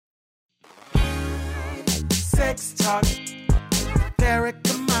Sex Talk with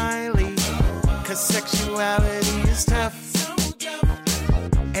Erica Miley. 'Cause sexuality is tough.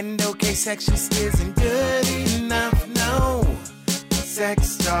 And okay, sex just isn't good enough, no.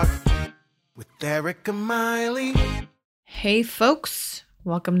 Sex Talk with Erica Miley. Hey folks,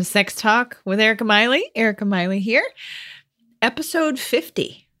 welcome to Sex Talk with Erica Miley. Erica Miley here. Episode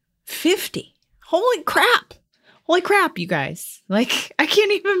 50. 50. Holy crap. Holy crap, you guys. Like, I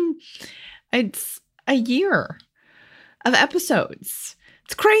can't even, it's a year of episodes.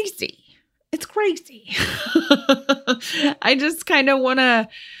 It's crazy. It's crazy. I just kind of want to,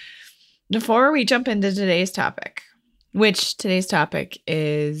 before we jump into today's topic, which today's topic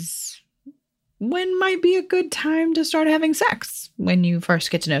is when might be a good time to start having sex when you first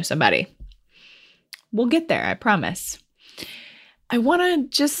get to know somebody. We'll get there, I promise. I want to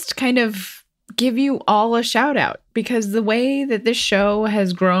just kind of give you all a shout out because the way that this show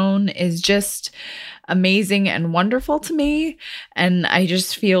has grown is just amazing and wonderful to me. And I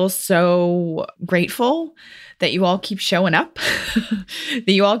just feel so grateful that you all keep showing up,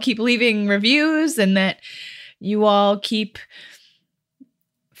 that you all keep leaving reviews, and that you all keep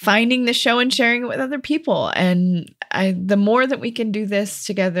finding the show and sharing it with other people. And the more that we can do this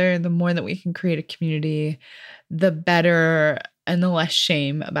together, the more that we can create a community, the better and the less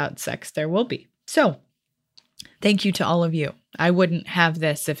shame about sex there will be. So thank you to all of you. I wouldn't have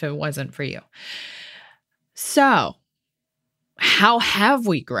this if it wasn't for you. So how have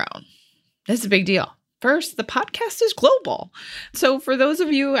we grown? That's a big deal. First, the podcast is global. So for those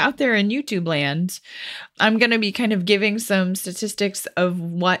of you out there in YouTube land, I'm going to be kind of giving some statistics of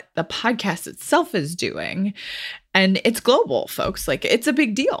what the podcast itself is doing. And it's global, folks. Like, it's a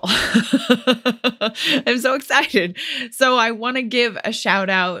big deal. I'm so excited. So I want to give a shout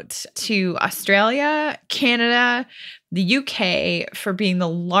out to Australia, Canada, the UK for being the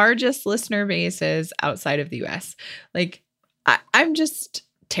largest listener bases outside of the US. Like, I'm just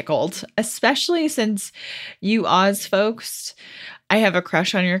tickled, especially since you Oz folks, I have a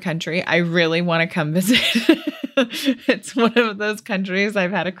crush on your country. I really want to come visit. It's one of those countries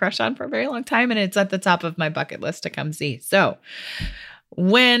I've had a crush on for a very long time, and it's at the top of my bucket list to come see. So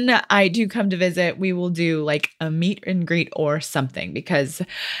when I do come to visit, we will do like a meet and greet or something because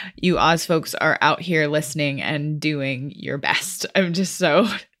you Oz folks are out here listening and doing your best. I'm just so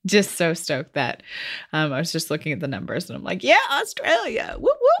stoked that I was just looking at the numbers and I'm like, yeah, Australia,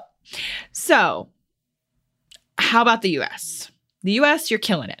 whoop, whoop. So how about the US? The US, you're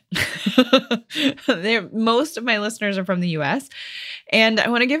killing it. Most of my listeners are from the US. And I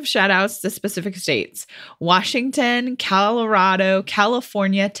want to give shout outs to specific states: Washington, Colorado,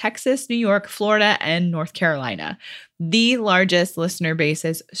 California, Texas, New York, Florida, and North Carolina. The largest listener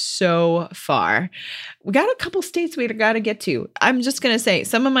bases so far. We got a couple states we got to get to. I'm just going to say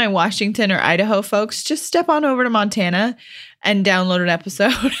some of my Washington or Idaho folks, just step on over to Montana and download an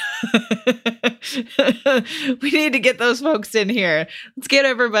episode. We need to get those folks in here. Let's get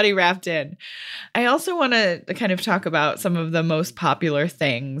everybody wrapped in. I also want to kind of talk about some of the most popular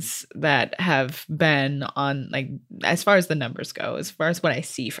things that have been on, like, as far as the numbers go, as far as what I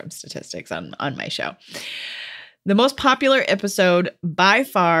see from statistics on my show. The most popular episode by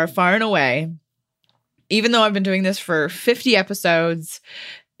far and away, even though I've been doing this for 50 episodes,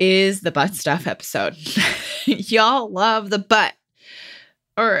 is the butt stuff episode. Y'all love the butt,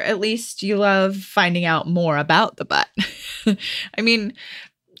 or at least you love finding out more about the butt. I mean,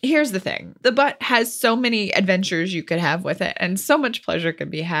 here's the thing. The butt has so many adventures you could have with it, and so much pleasure could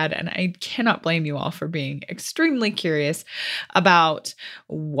be had. And I cannot blame you all for being extremely curious about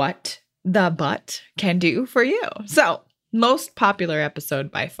what the butt can do for you. So, most popular episode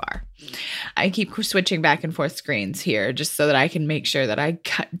by far. I keep switching back and forth screens here just so that I can make sure that I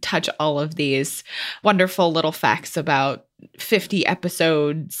touch all of these wonderful little facts about 50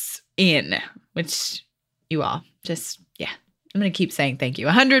 episodes in, which you all just, yeah, I'm going to keep saying thank you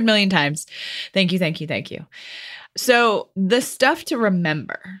 100 million times. Thank you, thank you, thank you. So the stuff to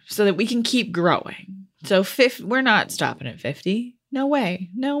remember so that we can keep growing. So we're not stopping at 50. No way.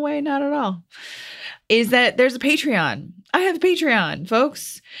 No way. Not at all. Is that there's a Patreon. I have a Patreon,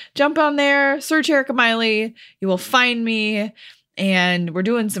 folks. Jump on there, search Erica Miley. You will find me. And we're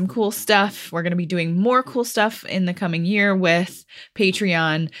doing some cool stuff. We're going to be doing more cool stuff in the coming year with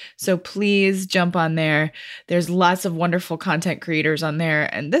Patreon. So please jump on there. There's lots of wonderful content creators on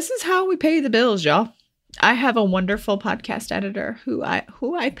there. And this is how we pay the bills, y'all. I have a wonderful podcast editor who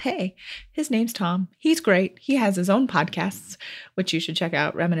I pay. His name's Tom. He's great. He has his own podcasts, which you should check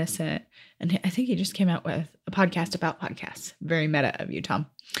out, Reminiscent. And I think he just came out with a podcast about podcasts. Very meta of you, Tom.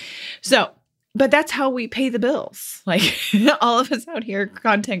 So, but that's how we pay the bills. Like all of us out here,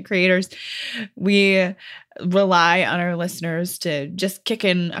 content creators, we rely on our listeners to just kick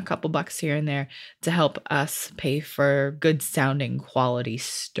in a couple bucks here and there to help us pay for good sounding quality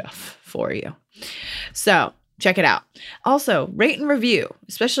stuff for you. So check it out. Also, rate and review,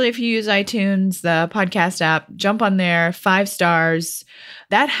 especially if you use iTunes, the podcast app. Jump on there, 5 stars.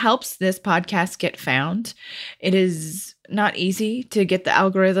 That helps this podcast get found. It is not easy to get the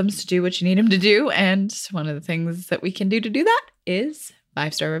algorithms to do what you need them to do. And one of the things that we can do to do that is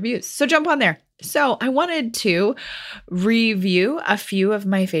 5-star reviews. So jump on there. So I wanted to review a few of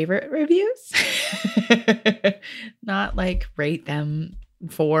my favorite reviews. Not like rate them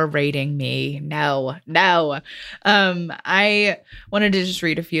for rating me. No. I wanted to just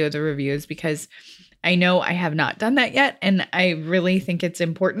read a few of the reviews because I know I have not done that yet, and I really think it's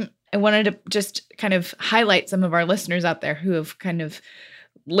important. I wanted to just kind of highlight some of our listeners out there who have kind of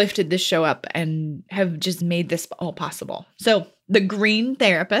lifted this show up and have just made this all possible. So the Green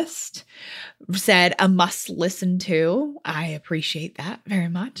Therapist said a must listen to. I appreciate that very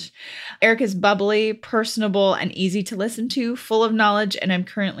much. Erica's bubbly, personable, and easy to listen to, full of knowledge, and I'm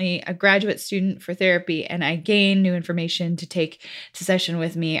currently a graduate student for therapy, and I gain new information to take to session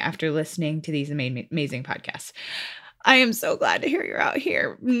with me after listening to these amazing podcasts. I am so glad to hear you're out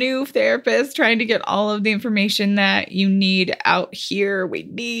here, new therapist, trying to get all of the information that you need out here. We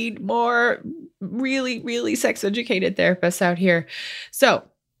need more really, really sex-educated therapists out here. So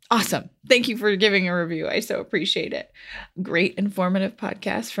awesome. Thank you for giving a review. I so appreciate it. Great informative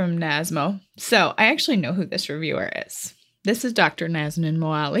podcast from Nasmo. So I actually know who this reviewer is. This is Dr. Nazanin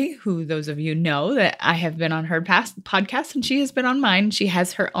Moali, who those of you know that I have been on her past podcast and she has been on mine. She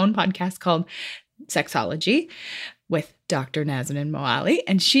has her own podcast called Sexology with Dr. Nazanin Moali,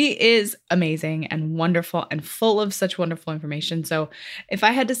 and she is amazing and wonderful and full of such wonderful information. So if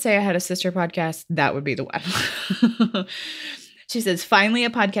I had to say I had a sister podcast, that would be the one. She says, finally a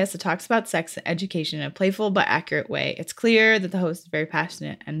podcast that talks about sex and education in a playful but accurate way. It's clear that the host is very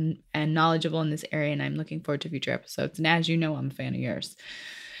passionate and knowledgeable in this area, and I'm looking forward to future episodes. And as you know, I'm a fan of yours.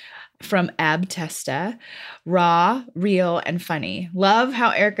 From Abtesta, raw, real, and funny. Love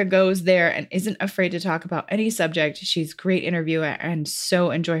how Erica goes there and isn't afraid to talk about any subject. She's a great interviewer and so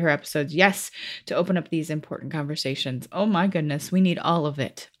enjoy her episodes. Yes, to open up these important conversations. Oh my goodness, we need all of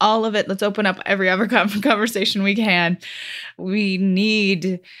it. All of it. Let's open up every other conversation we can. We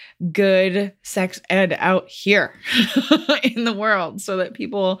need good sex ed out here in the world so that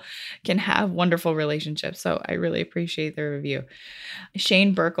people can have wonderful relationships. So I really appreciate the review.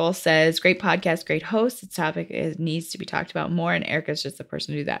 Shane Burkle says, great podcast, great host. The topic needs to be talked about more, and Erica's just the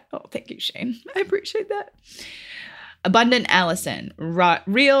person to do that. Oh, thank you, Shane. I appreciate that. Abundant Allison,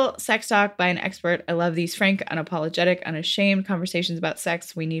 real sex talk by an expert. I love these frank, unapologetic, unashamed conversations about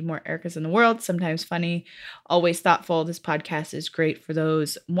sex. We need more Ericas in the world, sometimes funny, always thoughtful. This podcast is great for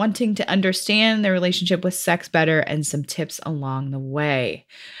those wanting to understand their relationship with sex better and some tips along the way.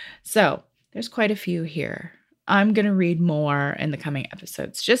 So there's quite a few here. I'm going to read more in the coming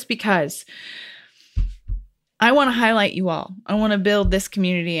episodes just because I want to highlight you all. I want to build this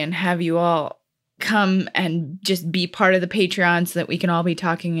community and have you all come and just be part of the Patreon so that we can all be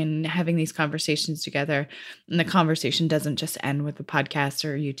talking and having these conversations together. And the conversation doesn't just end with the podcast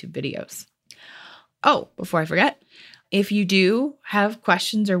or YouTube videos. Oh, before I forget, if you do have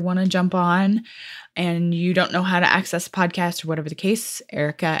questions or want to jump on and you don't know how to access the podcast or whatever the case,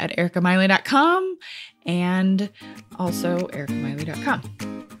 Erica at ericamiley.com and also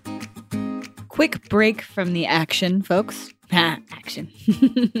ericamiley.com. Quick break from the action, folks. Action.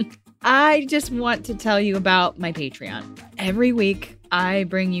 I just want to tell you about my Patreon. Every week, I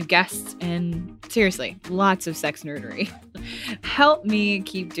bring you guests and seriously, lots of sex nerdery. Help me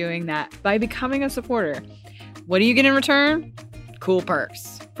keep doing that by becoming a supporter. What do you get in return? Cool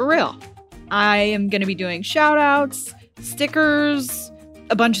perks. For real. I am going to be doing shout outs, stickers,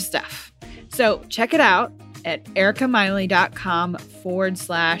 a bunch of stuff. So check it out at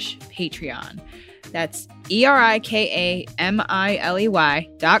ericamiley.com/Patreon. That's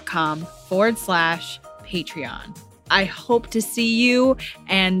ERIKAMILEY.com/Patreon. I hope to see you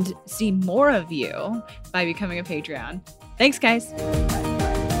and see more of you by becoming a Patreon. Thanks, guys.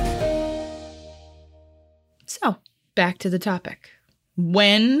 So, back to the topic.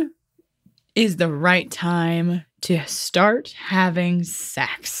 When is the right time to start having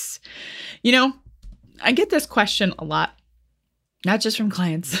sex? You know, I get this question a lot, not just from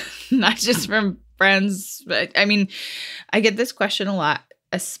clients, not just from friends, but I mean, I get this question a lot,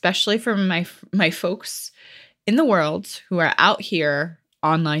 especially from my folks in the world who are out here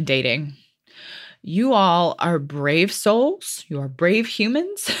online dating. You all are brave souls. You are brave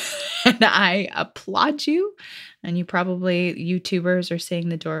humans. And I applaud you. And you probably, YouTubers are seeing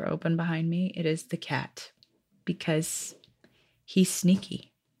the door open behind me. It is the cat. because he's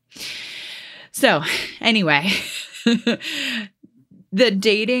sneaky. So anyway, the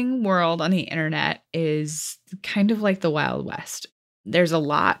dating world on the internet is kind of like the Wild West. There's a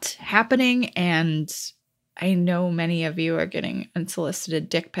lot happening, and I know many of you are getting unsolicited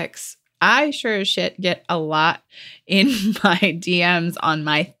dick pics. I sure as shit get a lot in my DMs on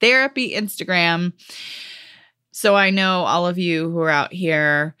my therapy Instagram. So I know all of you who are out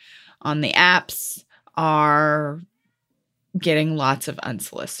here on the apps are getting lots of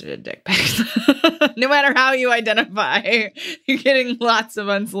unsolicited dick pics. No matter how you identify, you're getting lots of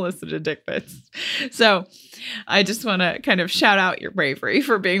unsolicited dick pics. So I just want to kind of shout out your bravery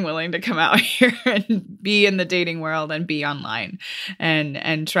for being willing to come out here and be in the dating world and be online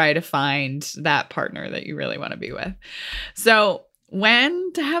and try to find that partner that you really want to be with. So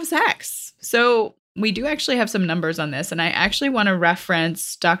when to have sex? So we do actually have some numbers on this, and I actually want to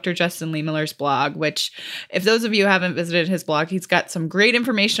reference Dr. Justin Lehmiller's blog, which if those of you haven't visited his blog, he's got some great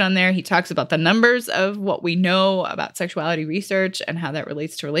information on there. He talks about the numbers of what we know about sexuality research and how that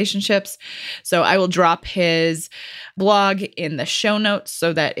relates to relationships. So I will drop his blog in the show notes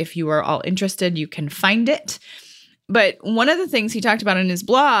so that if you are all interested, you can find it. But one of the things he talked about in his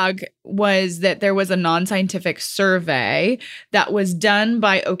blog was that there was a non-scientific survey that was done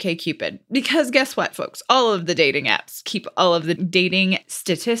by OkCupid. Because guess what, folks? All of the dating apps keep all of the dating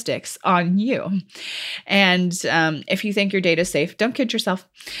statistics on you. And if you think your data is safe, don't kid yourself.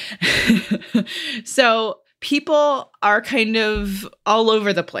 So people are kind of all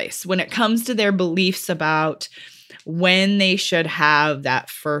over the place when it comes to their beliefs about when they should have that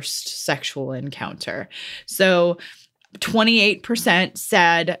first sexual encounter. So 28%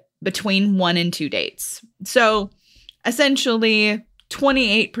 said between 1 and 2 dates. So essentially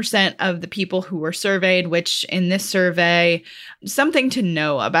 28% of the people who were surveyed, which in this survey, something to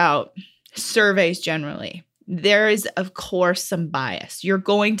know about surveys generally. There is, of course, some bias. You're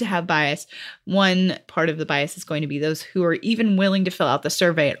going to have bias. One part of the bias is going to be those who are even willing to fill out the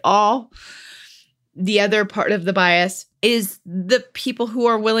survey at all. The other part of the bias is the people who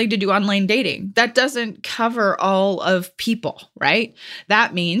are willing to do online dating. That doesn't cover all of people, right?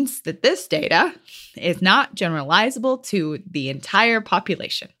 That means that this data is not generalizable to the entire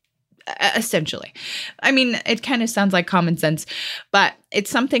population, essentially. I mean, it kind of sounds like common sense, but it's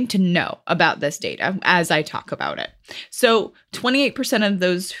something to know about this data as I talk about it. So 28% of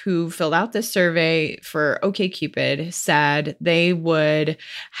those who filled out this survey for OkCupid said they would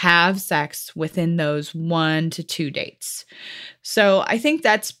have sex within those 1 to 2 dates. So I think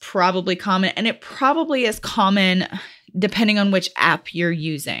that's probably common, and it probably is common depending on which app you're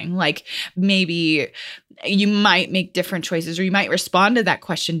using. Like maybe you might make different choices, or you might respond to that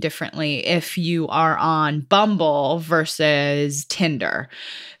question differently if you are on Bumble versus Tinder.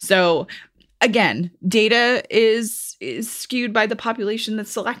 So again, data is skewed by the population that's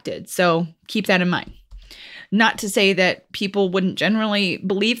selected. So keep that in mind. Not to say that people wouldn't generally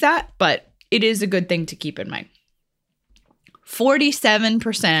believe that, but it is a good thing to keep in mind.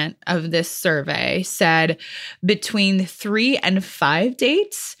 47% of this survey said between 3 and 5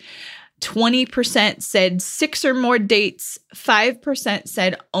 dates. 20% said 6 or more dates. 5%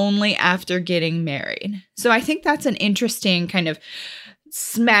 said only after getting married. So I think that's an interesting kind of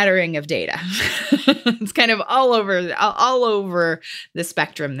smattering of data. It's kind of all over the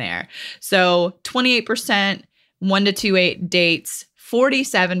spectrum there. So 28%, 1 to 2 dates.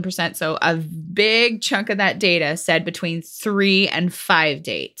 47%, so a big chunk of that data said between 3 and 5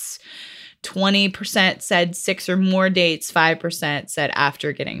 dates. 20% said 6 or more dates. 5% said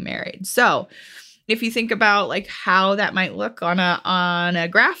after getting married. So if you think about like how that might look on a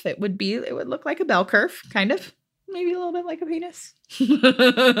graph, it would look like a bell curve, kind of, maybe a little bit like a penis.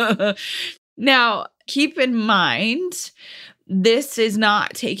 Now, keep in mind, this is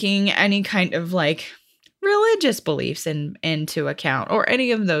not taking any kind of like religious beliefs into account or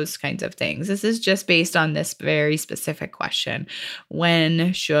any of those kinds of things. This is just based on this very specific question.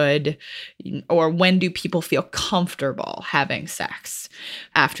 When do people feel comfortable having sex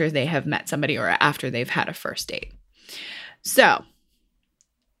after they have met somebody or after they've had a first date? So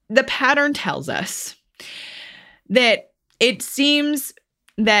the pattern tells us that it seems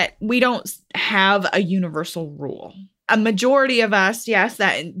that we don't have a universal rule. A majority of us, yes,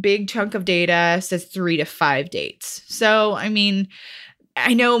 that big chunk of data says 3 to 5 dates. So, I mean,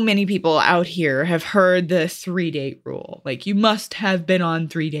 I know many people out here have heard the 3-date rule. Like, you must have been on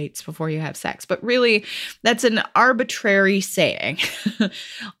 3 dates before you have sex. But really, that's an arbitrary saying.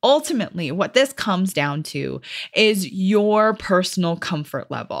 Ultimately, what this comes down to is your personal comfort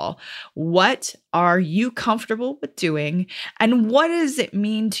level. What are you comfortable with doing? And what does it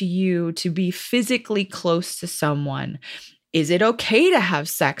mean to you to be physically close to someone? Is it okay to have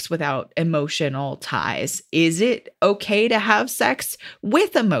sex without emotional ties? Is it okay to have sex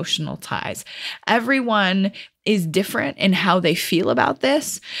with emotional ties? Everyone is different in how they feel about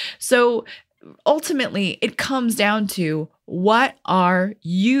this. So ultimately, it comes down to, what are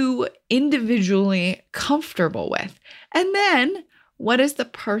you individually comfortable with? And then, what is the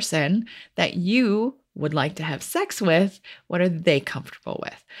person that you would like to have sex with? What are they comfortable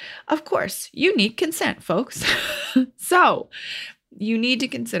with? Of course, you need consent, folks. So you need to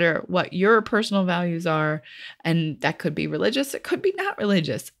consider what your personal values are. And that could be religious. It could be not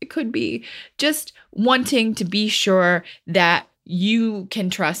religious. It could be just wanting to be sure that you can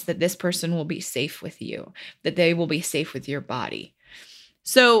trust that this person will be safe with you, that they will be safe with your body.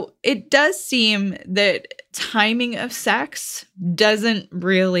 So it does seem that timing of sex doesn't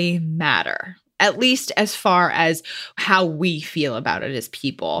really matter, at least as far as how we feel about it as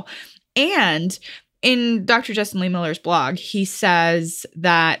people. And in Dr. Justin Lee Miller's blog, he says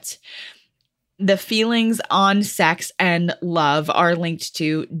that the feelings on sex and love are linked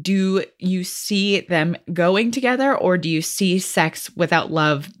to, do you see them going together, or do you see sex without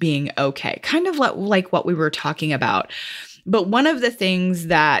love being okay? Kind of like what we were talking about. But one of the things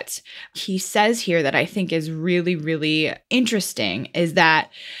that he says here that I think is really, really interesting is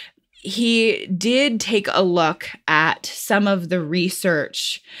that he did take a look at some of the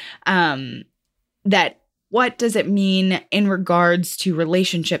research that what does it mean in regards to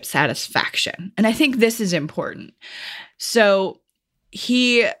relationship satisfaction? And I think this is important. So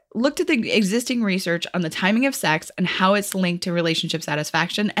he looked at the existing research on the timing of sex and how it's linked to relationship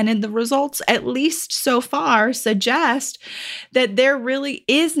satisfaction. And in the results, at least so far, suggest that there really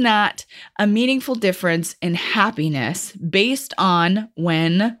is not a meaningful difference in happiness based on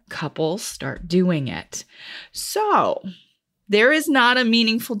when couples start doing it. So there is not a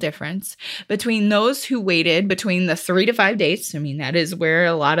meaningful difference between those who waited between the 3 to 5 dates. I mean, that is where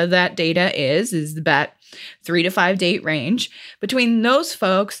a lot of that data is that 3 to 5 date range, between those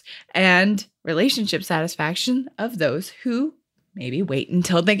folks and relationship satisfaction of those who maybe wait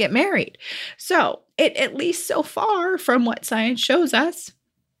until they get married. So it, at least so far from what science shows us,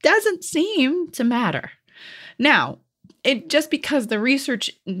 doesn't seem to matter. Now, it just because the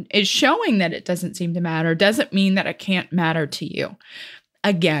research is showing that it doesn't seem to matter doesn't mean that it can't matter to you.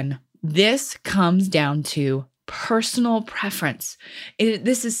 Again, this comes down to personal preference.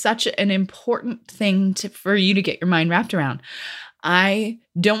 This is such an important thing for you to get your mind wrapped around. I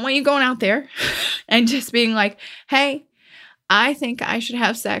don't want you going out there and just being like, hey, I think I should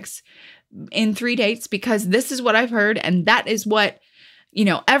have sex in 3 dates because this is what I've heard and that is what,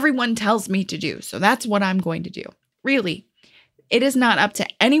 everyone tells me to do. So that's what I'm going to do. Really, it is not up to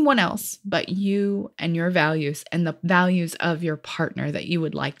anyone else but you and your values and the values of your partner that you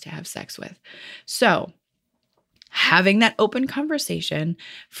would like to have sex with. So having that open conversation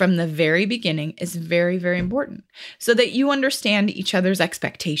from the very beginning is very, very important so that you understand each other's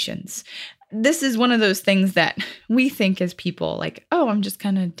expectations. This is one of those things that we think as people like, oh, I'm just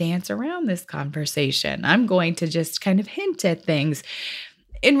going to dance around this conversation. I'm going to just kind of hint at things.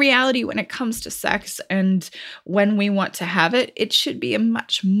 In reality, when it comes to sex and when we want to have it, it should be a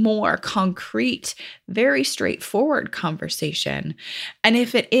much more concrete, very straightforward conversation. And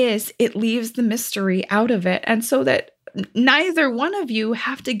if it is, it leaves the mystery out of it. And so that neither one of you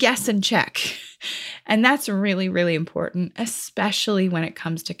have to guess and check. And that's really, really important, especially when it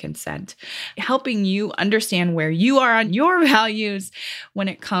comes to consent. Helping you understand where you are on your values when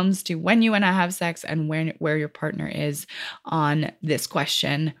it comes to when you want to have sex and where your partner is on this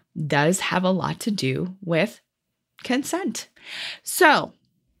question does have a lot to do with consent. So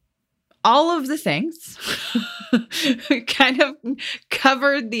all of the things kind of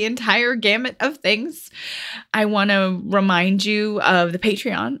covered the entire gamut of things. I want to remind you of the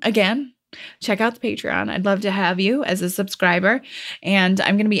Patreon again. Check out the Patreon. I'd love to have you as a subscriber. And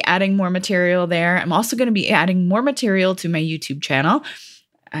I'm going to be adding more material there. I'm also going to be adding more material to my YouTube channel.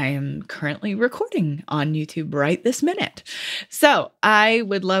 I am currently recording on YouTube right this minute. So I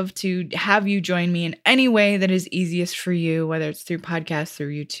would love to have you join me in any way that is easiest for you, whether it's through podcasts,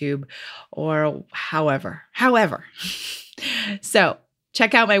 through YouTube, or however. So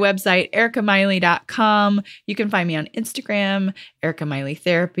Check out my website, ericamiley.com. You can find me on Instagram, Erica Miley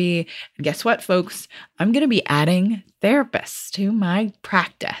Therapy. And guess what, folks? I'm going to be adding therapists to my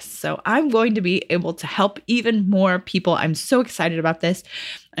practice. So I'm going to be able to help even more people. I'm so excited about this.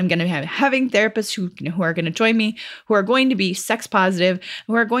 I'm going to be having therapists who are going to join me, who are going to be sex positive,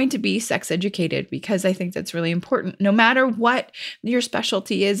 who are going to be sex educated, because I think that's really important. No matter what your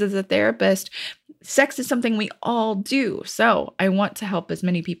specialty is as a therapist, sex is something we all do. So I want to help as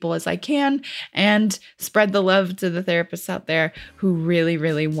many people as I can and spread the love to the therapists out there who really,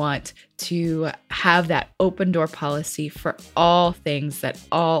 really want to have that open door policy for all things that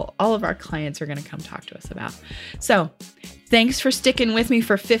all of our clients are going to come talk to us about. So thanks for sticking with me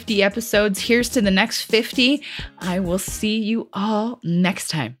for 50 episodes. Here's to the next 50. I will see you all next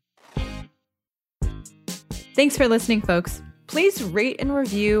time. Thanks for listening, folks. Please rate and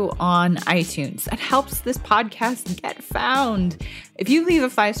review on iTunes. That helps this podcast get found. If you leave a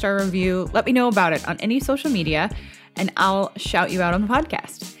 5-star review, let me know about it on any social media, and I'll shout you out on the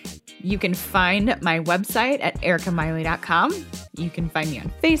podcast. You can find my website at ericamiley.com. You can find me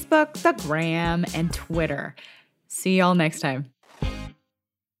on Facebook, the Gram, and Twitter. See y'all next time.